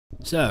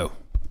So,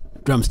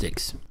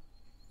 drumsticks.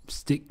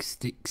 Sticks.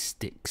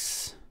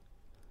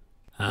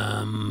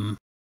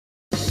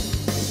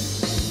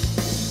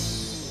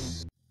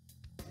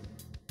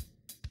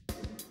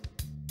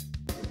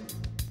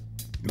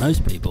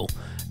 Most people,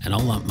 and I'll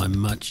lump my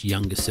much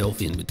younger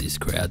self in with this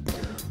crowd,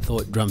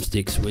 thought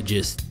drumsticks were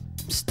just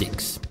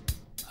sticks.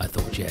 I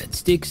thought you had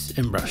sticks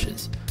and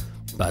brushes,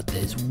 but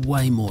there's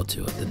way more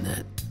to it than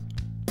that.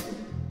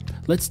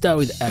 Let's start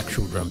with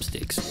actual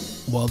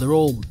drumsticks. While they're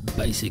all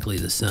basically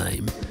the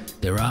same,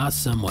 there are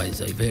some ways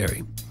they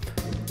vary.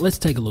 Let's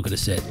take a look at a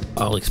set.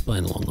 I'll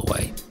explain along the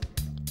way.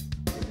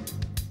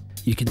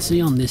 You can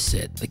see on this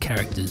set the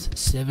characters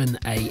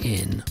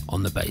 7AN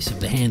on the base of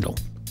the handle.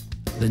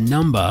 The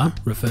number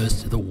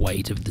refers to the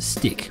weight of the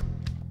stick.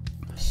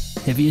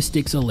 Heavier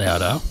sticks are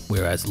louder,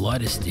 whereas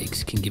lighter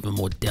sticks can give a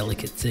more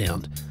delicate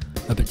sound.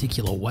 A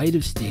particular weight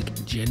of stick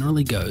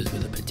generally goes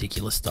with a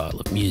particular style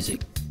of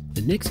music.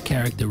 The next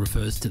character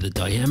refers to the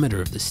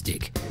diameter of the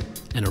stick,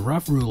 and a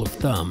rough rule of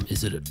thumb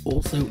is that it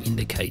also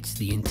indicates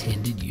the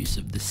intended use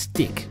of the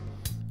stick.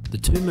 The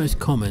two most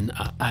common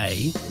are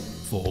A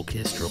for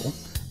orchestral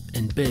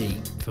and B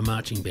for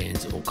marching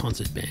bands or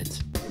concert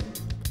bands.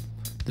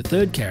 The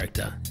third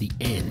character, the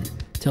N,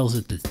 tells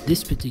us that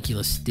this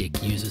particular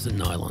stick uses a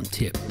nylon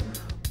tip,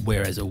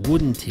 whereas a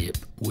wooden tip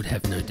would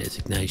have no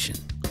designation.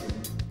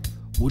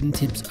 Wooden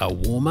tips are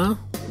warmer,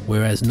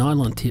 whereas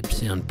nylon tips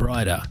sound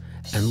brighter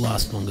and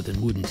last longer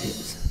than wooden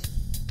tips.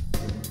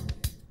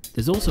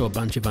 There's also a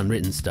bunch of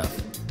unwritten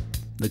stuff.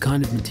 The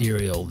kind of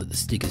material that the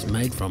stick is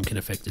made from can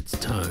affect its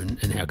tone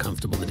and how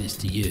comfortable it is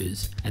to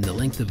use, and the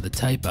length of the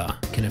taper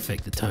can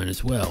affect the tone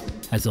as well,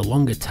 as a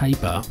longer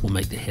taper will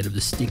make the head of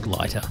the stick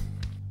lighter.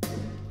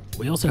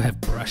 We also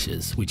have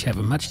brushes, which have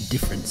a much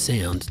different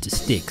sound to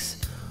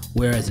sticks.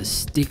 Whereas a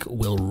stick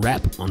will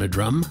rap on a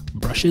drum,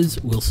 brushes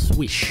will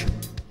swish.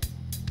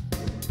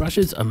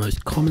 Brushes are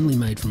most commonly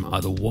made from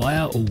either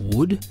wire or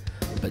wood,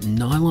 but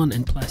nylon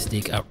and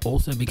plastic are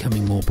also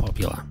becoming more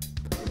popular.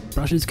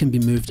 Brushes can be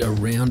moved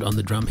around on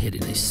the drum head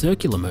in a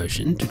circular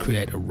motion to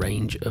create a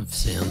range of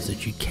sounds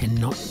that you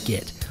cannot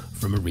get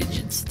from a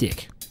rigid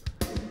stick.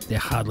 They're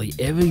hardly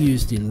ever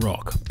used in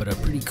rock, but are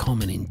pretty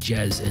common in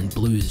jazz and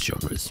blues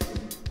genres.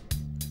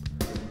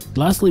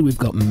 Lastly, we've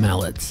got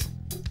mallets.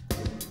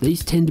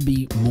 These tend to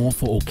be more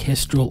for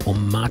orchestral or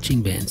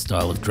marching band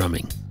style of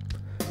drumming.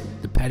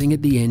 The padding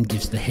at the end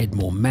gives the head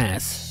more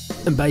mass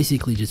and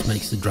basically just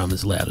makes the drum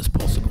as loud as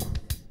possible.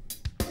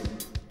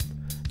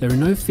 There are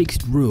no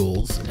fixed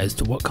rules as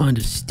to what kind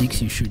of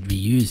sticks you should be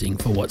using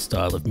for what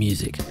style of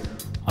music.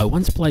 I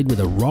once played with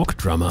a rock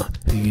drummer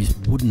who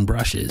used wooden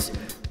brushes,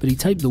 but he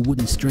taped the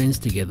wooden strands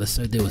together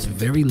so there was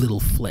very little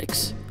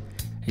flex.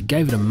 It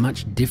gave it a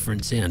much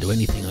different sound to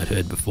anything I'd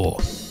heard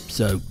before,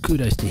 so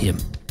kudos to him.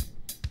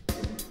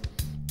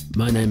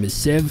 My name is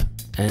Sev,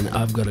 and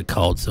I've got a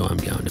cold, so I'm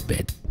going to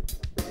bed.